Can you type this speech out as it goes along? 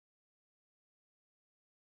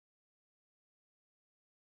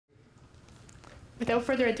without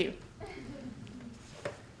further ado,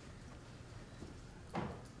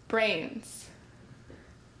 brains,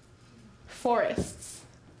 forests,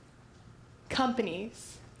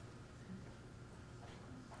 companies,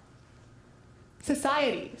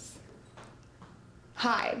 societies,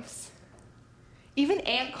 hives, even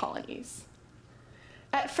ant colonies.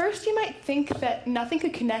 At first, you might think that nothing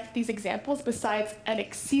could connect these examples besides an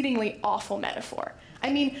exceedingly awful metaphor.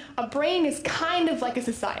 I mean, a brain is kind of like a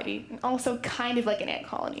society, and also kind of like an ant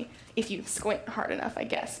colony, if you squint hard enough, I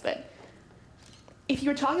guess. But if you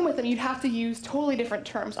were talking with them, you'd have to use totally different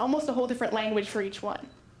terms, almost a whole different language for each one.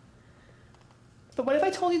 But what if I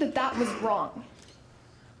told you that that was wrong?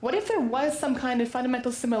 What if there was some kind of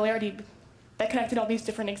fundamental similarity that connected all these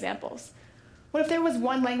different examples? What if there was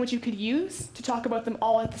one language you could use to talk about them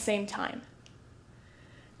all at the same time?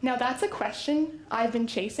 Now that's a question I've been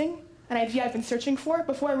chasing, an idea I've been searching for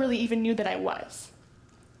before I really even knew that I was.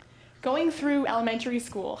 Going through elementary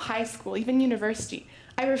school, high school, even university,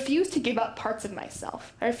 I refused to give up parts of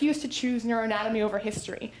myself. I refused to choose neuroanatomy over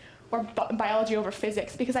history or biology over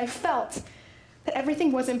physics because I felt that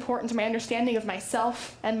everything was important to my understanding of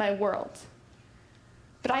myself and my world.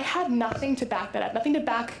 But I had nothing to back that up, nothing to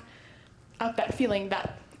back up that feeling,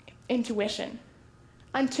 that intuition,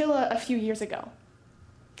 until a few years ago.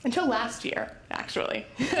 Until last year, actually.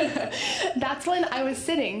 That's when I was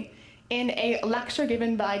sitting in a lecture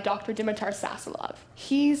given by Dr. Dimitar Sasolov.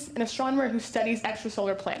 He's an astronomer who studies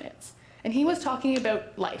extrasolar planets, and he was talking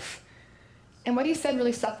about life. And what he said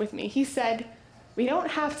really stuck with me. He said, we don't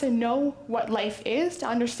have to know what life is to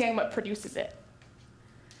understand what produces it.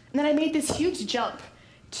 And then I made this huge jump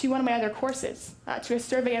to one of my other courses, to a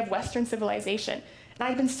survey of Western civilization. And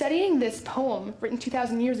I'd been studying this poem written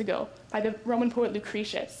 2,000 years ago by the Roman poet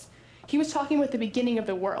Lucretius. He was talking about the beginning of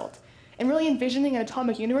the world and really envisioning an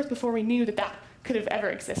atomic universe before we knew that that could have ever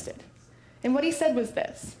existed. And what he said was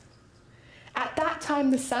this: at that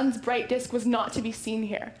time, the sun's bright disk was not to be seen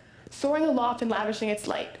here, soaring aloft and lavishing its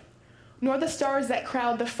light, nor the stars that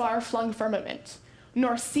crowd the far-flung firmament,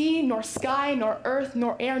 nor sea, nor sky, nor earth,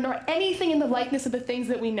 nor air, nor anything in the likeness of the things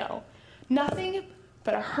that we know. Nothing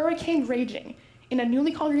but a hurricane raging in a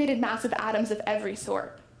newly congregated mass of atoms of every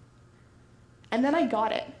sort. And then I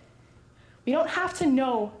got it. We don't have to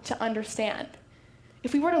know to understand.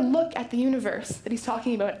 If we were to look at the universe that he's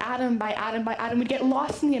talking about, atom by atom by atom, we'd get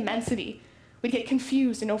lost in the immensity. We'd get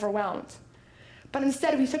confused and overwhelmed. But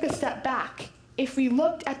instead, if we took a step back, if we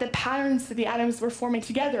looked at the patterns that the atoms were forming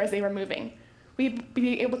together as they were moving, we'd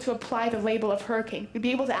be able to apply the label of hurricane. We'd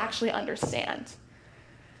be able to actually understand.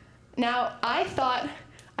 Now, I thought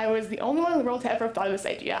I was the only one in the world to ever have thought of this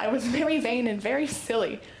idea. I was very vain and very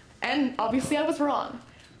silly, and obviously I was wrong.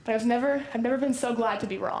 But I've never been so glad to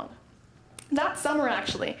be wrong. That summer,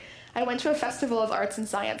 actually, I went to a festival of arts and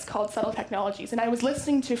science called Subtle Technologies, and I was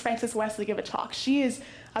listening to Frances Wesley give a talk. She is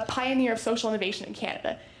a pioneer of social innovation in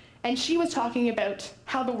Canada, and she was talking about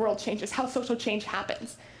how the world changes, how social change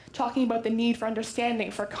happens, talking about the need for understanding,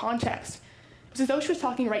 for context. It was as though she was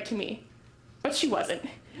talking right to me, but she wasn't.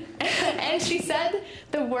 And she said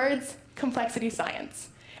the words complexity science.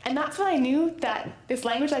 And that's when I knew that this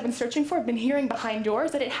language I've been searching for, I've been hearing behind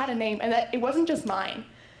doors, that it had a name and that it wasn't just mine.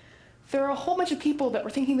 There were a whole bunch of people that were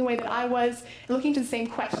thinking the way that I was, and looking to the same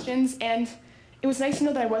questions, and it was nice to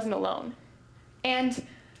know that I wasn't alone. And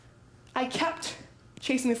I kept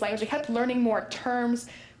chasing this language. I kept learning more terms,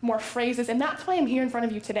 more phrases, and that's why I'm here in front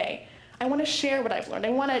of you today. I want to share what I've learned. I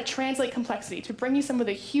want to translate complexity, to bring you some of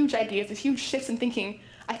the huge ideas, the huge shifts in thinking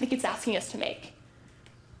I think it's asking us to make.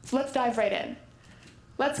 So let's dive right in.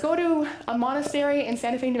 Let's go to a monastery in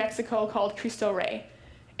Santa Fe, New Mexico called Cristo Rey.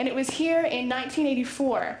 And it was here in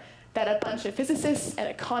 1984 that a bunch of physicists and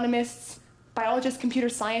economists, biologists, computer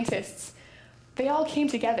scientists, they all came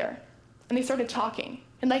together and they started talking.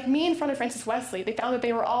 And like me in front of Frances Wesley, they found that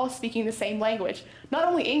they were all speaking the same language. Not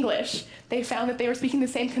only English, they found that they were speaking the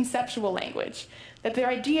same conceptual language, that their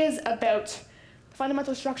ideas about the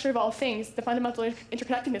fundamental structure of all things, the fundamental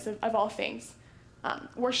interconnectedness of all things,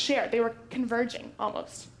 were shared. They were converging,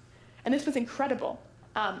 almost. And this was incredible.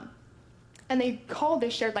 And they called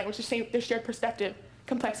this shared language, this shared perspective,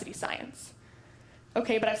 complexity science.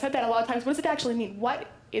 Okay, but I've said that a lot of times. What does it actually mean? What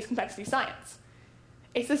is complexity science?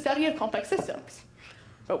 It's the study of complex systems.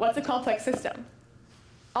 But what's a complex system?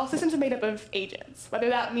 All systems are made up of agents, whether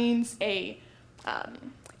that means a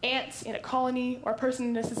ant in a colony, or a person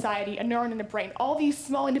in a society, a neuron in a brain, all these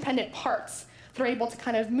small independent parts that are able to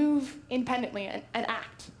kind of move independently and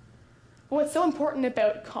act. But what's so important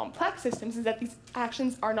about complex systems is that these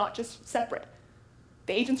actions are not just separate.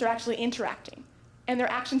 The agents are actually interacting, and their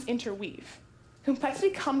actions interweave.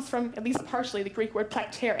 Complexity comes from, at least partially, the Greek word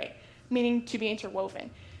plektere. meaning to be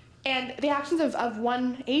interwoven. And the actions of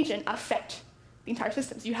one agent affect the entire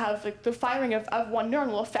system. So you have the firing of one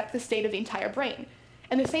neuron will affect the state of the entire brain.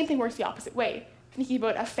 And the same thing works the opposite way. Thinking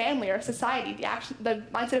about a family or a society, the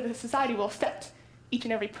mindset of a society will affect each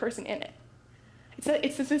and every person in it.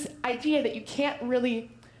 It's this idea that you can't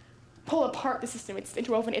really pull apart the system. It's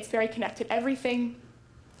interwoven, it's very connected. Everything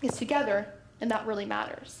is together, and that really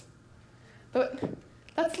matters. But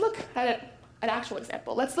let's look at an actual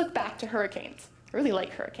example. Let's look back to hurricanes. I really like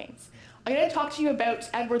hurricanes. I'm going to talk to you about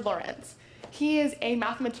Edward Lorenz. He is a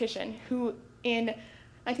mathematician who, in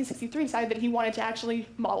 1963, decided that he wanted to actually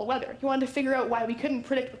model weather. He wanted to figure out why we couldn't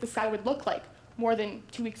predict what the sky would look like more than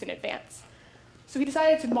 2 weeks in advance. So he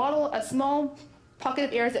decided to model a small pocket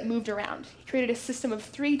of air that moved around. He created a system of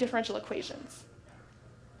 3 differential equations,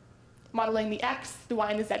 modeling the x, the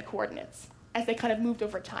y, and the z coordinates as they kind of moved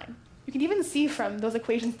over time. You can even see from those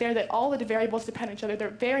equations there that all the variables depend on each other. They're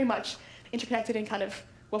very much interconnected and kind of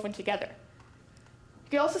woven together. You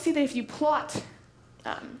can also see that if you plot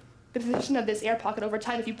the position of this air pocket over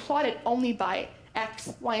time, if you plot it only by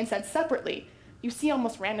x, y, and z separately, you see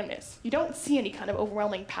almost randomness. You don't see any kind of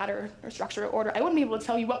overwhelming pattern or structure or order. I wouldn't be able to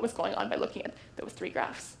tell you what was going on by looking at those 3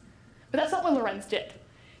 graphs. But that's not what Lorenz did.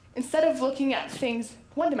 Instead of looking at things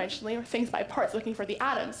one-dimensionally or things by parts, looking for the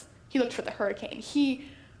atoms, he looked for the hurricane. He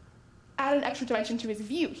added an extra dimension to his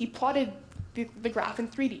view. He plotted the graph in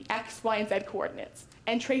 3D, x, y, and z coordinates,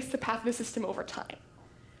 and traced the path of the system over time.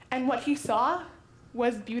 And what he saw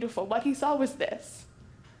was beautiful. What he saw was this.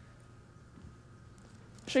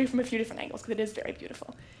 I'll show you from a few different angles, because it is very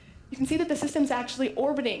beautiful. You can see that the system's actually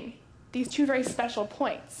orbiting these 2 very special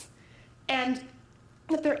points. And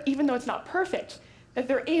that even though it's not perfect, that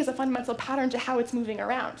there is a fundamental pattern to how it's moving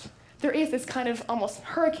around. There is this kind of almost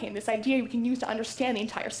hurricane, this idea we can use to understand the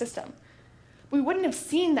entire system. We wouldn't have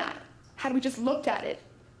seen that had we just looked at it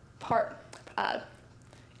part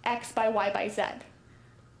x by y by z.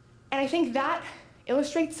 And I think that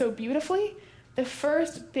illustrates so beautifully the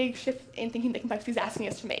first big shift in thinking that complexity is asking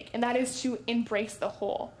us to make, and that is to embrace the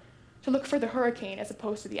whole, to look for the hurricane as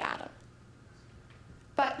opposed to the atom.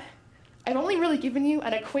 But I've only really given you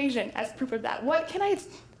an equation as proof of that. What can I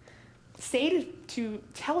say to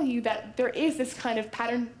tell you that there is this kind of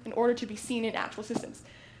pattern in order to be seen in actual systems?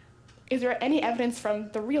 Is there any evidence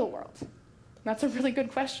from the real world? That's a really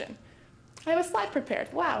good question. I have a slide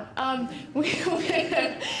prepared. Wow. When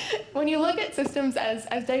you look at systems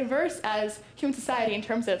as diverse as human society in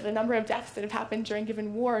terms of the number of deaths that have happened during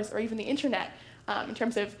given wars, or even the internet, in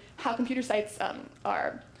terms of how computer sites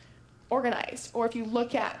are organized, or if you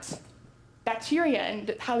look at bacteria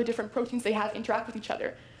and how the different proteins they have interact with each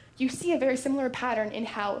other, you see a very similar pattern in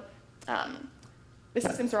how the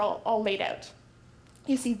systems are all laid out.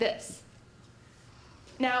 You see this.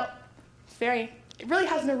 Now, it really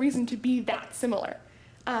has no reason to be that similar.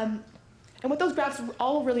 And what those graphs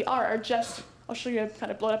all really are just, I'll show you a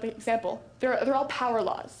kind of blown up example. They're all power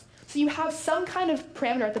laws. So you have some kind of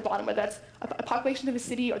parameter at the bottom, whether that's a population of a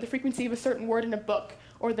city, or the frequency of a certain word in a book,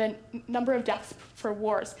 or the number of deaths for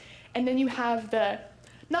wars. And then you have the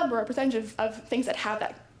number or percentage of things that have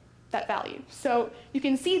that value. So you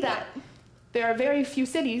can see that there are very few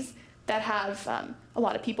cities that have a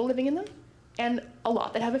lot of people living in them, and a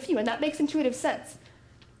lot that have a few, and that makes intuitive sense.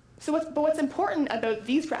 So what's important about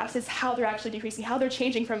these graphs is how they're actually decreasing, how they're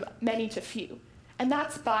changing from many to few. And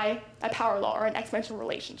that's by a power law or an exponential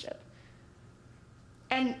relationship.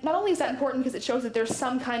 And not only is that important because it shows that there's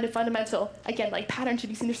some kind of fundamental, again, like pattern to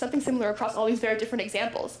be seen, there's something similar across all these very different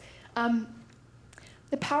examples.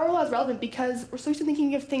 The power law is relevant because we're so used to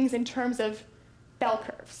thinking of things in terms of bell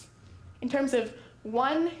curves, in terms of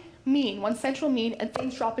one central mean, and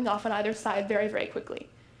things dropping off on either side very, very quickly.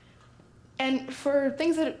 And for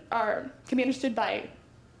things that can be understood by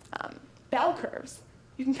bell curves,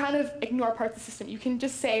 you can kind of ignore parts of the system. You can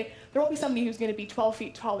just say, there won't be somebody who's going to be 12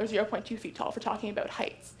 feet tall or 0.2 feet tall for talking about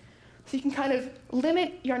heights. So you can kind of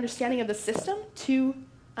limit your understanding of the system to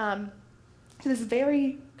this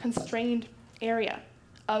very constrained area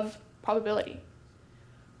of probability.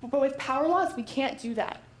 But with power laws, we can't do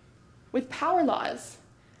that. With power laws,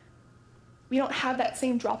 we don't have that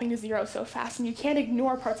same dropping to zero so fast, and you can't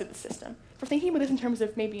ignore parts of the system. If we're thinking about this in terms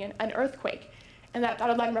of maybe an earthquake, and that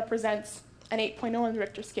dotted line represents an 8.0 on the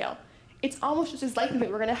Richter scale, it's almost just as likely that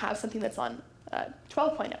we're going to have something that's on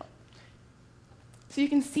 12.0. So you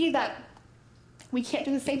can see that we can't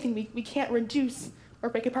do the same thing. We can't reduce or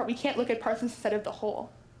break apart. We can't look at parts instead of the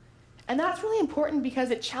whole. And that's really important because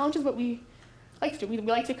it challenges what we like to do. We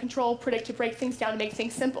like to control, predict, to break things down, to make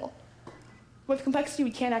things simple. With complexity,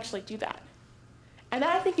 we can't actually do that. And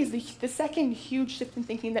that, I think, is the second huge shift in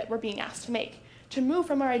thinking that we're being asked to make, to move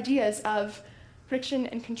from our ideas of prediction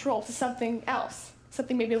and control to something else,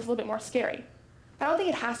 something maybe a little bit more scary. But I don't think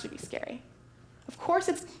it has to be scary. Of course,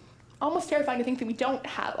 it's almost terrifying to think that we don't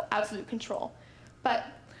have absolute control, but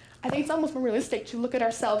I think it's almost more realistic to look at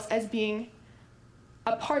ourselves as being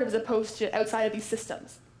a part of as opposed to outside of these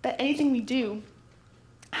systems. That anything we do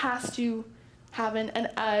has to have an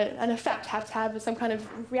effect, has to have some kind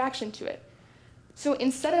of reaction to it. So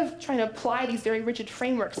instead of trying to apply these very rigid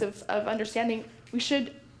frameworks of understanding, we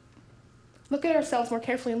should look at ourselves more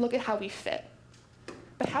carefully and look at how we fit.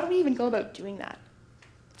 But how do we even go about doing that?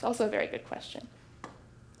 It's also a very good question.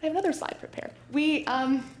 I have another slide prepared. We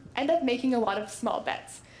end up making a lot of small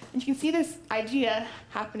bets. And you can see this idea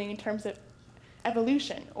happening in terms of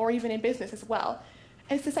evolution, or even in business as well.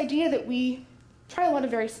 And it's this idea that we try a lot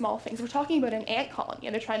of very small things. We're talking about an ant colony,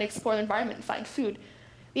 and they're trying to explore the environment and find food.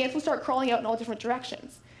 The ants will start crawling out in all different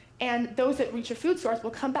directions. And those that reach a food source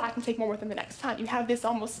will come back and take more with them the next time. You have this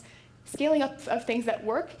almost scaling up of things that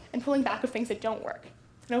work and pulling back of things that don't work.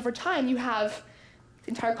 And over time, you have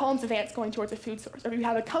entire columns of ants going towards a food source. Or you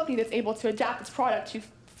have a company that's able to adapt its product to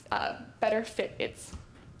better fit its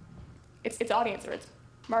audience or its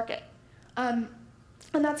market. And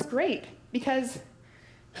that's great, because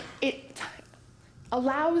it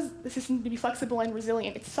allows the system to be flexible and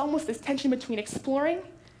resilient. It's almost this tension between exploring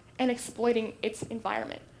and exploiting its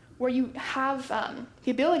environment, where you have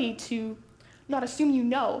the ability to not assume you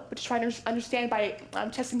know, but to try to understand by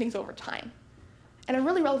testing things over time. And a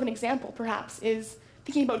really relevant example, perhaps, is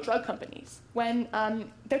thinking about drug companies. When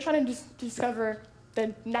they're trying to discover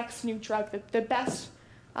the next new drug, the best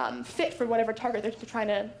fit for whatever target they're trying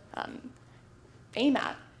to aim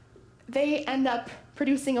at, they end up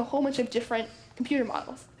producing a whole bunch of different computer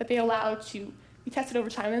models that they allow to be tested over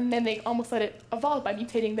time, and then they almost let it evolve by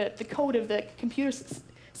mutating the code of the computer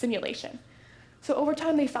simulation. So over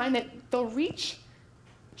time, they find that they'll reach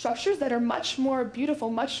structures that are much more beautiful,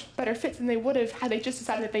 much better fits than they would have had they just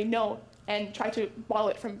decided that they know and tried to model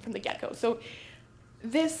it from the get-go. So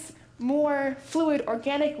this more fluid,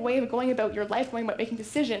 organic way of going about your life, going about making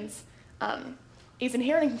decisions, is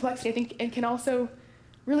inherent in complexity, I think, and can also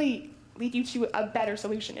really lead you to a better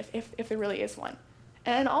solution if there really is one.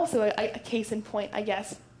 And also a case in point, I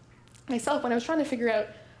guess, myself, when I was trying to figure out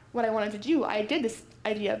what I wanted to do, I did this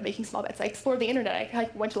idea of making small bets. I explored the internet, I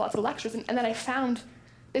went to lots of lectures, and then I found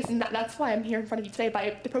this, and that's why I'm here in front of you today,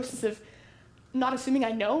 by the process of not assuming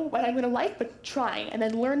I know what I'm going to like, but trying, and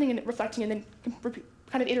then learning and reflecting, and then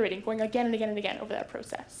kind of iterating, going again and again and again over that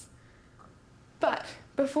process. But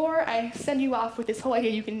before I send you off with this whole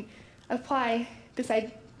idea, you can apply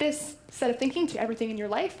this set of thinking to everything in your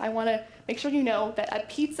life. I want to make sure you know that a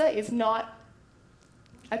pizza is not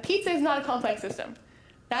a complex system.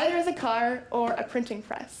 Neither is a car or a printing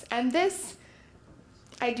press. And this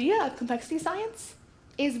idea of complexity science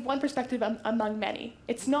is one perspective among many.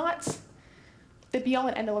 It's not the be-all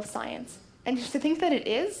and end-all of science. And just to think that it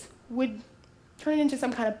is would turn it into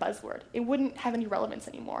some kind of buzzword. It wouldn't have any relevance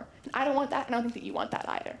anymore. And I don't want that, and I don't think that you want that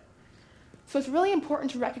either. So it's really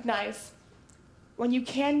important to recognize when you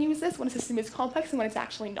can use this, when a system is complex, and when it's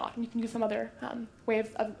actually not, and you can use some other way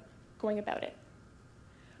of going about it.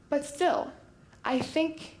 But still, I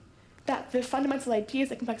think that the fundamental ideas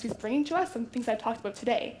that complexity is bringing to us, and things I've talked about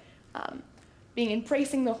today, being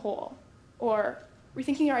embracing the whole, or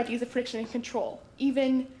rethinking our ideas of prediction and control,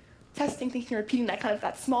 even testing, thinking, and repeating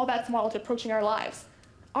that small bets model to approaching our lives,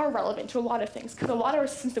 are relevant to a lot of things, because a lot of our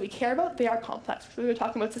systems that we care about, they are complex. So we're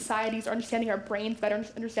talking about societies, or understanding our brains better,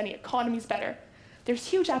 understanding economies better. There's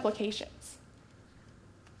huge applications.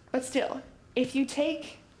 But still, if you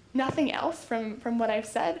take nothing else from what I've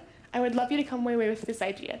said, I would love you to come away with this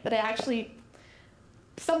idea that I actually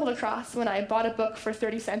stumbled across when I bought a book for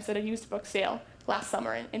 30 cents at a used book sale last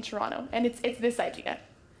summer in Toronto. And it's this idea,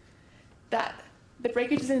 that the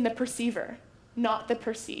breakage is in the perceiver, not the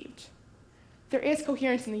perceived. There is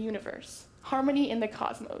coherence in the universe, harmony in the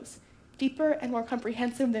cosmos, deeper and more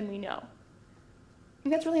comprehensive than we know.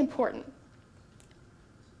 And that's really important.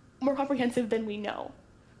 More comprehensive than we know,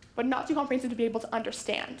 but not too comprehensive to be able to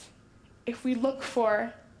understand if we look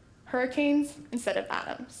for hurricanes instead of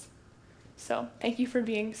atoms. So thank you for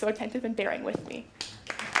being so attentive and bearing with me.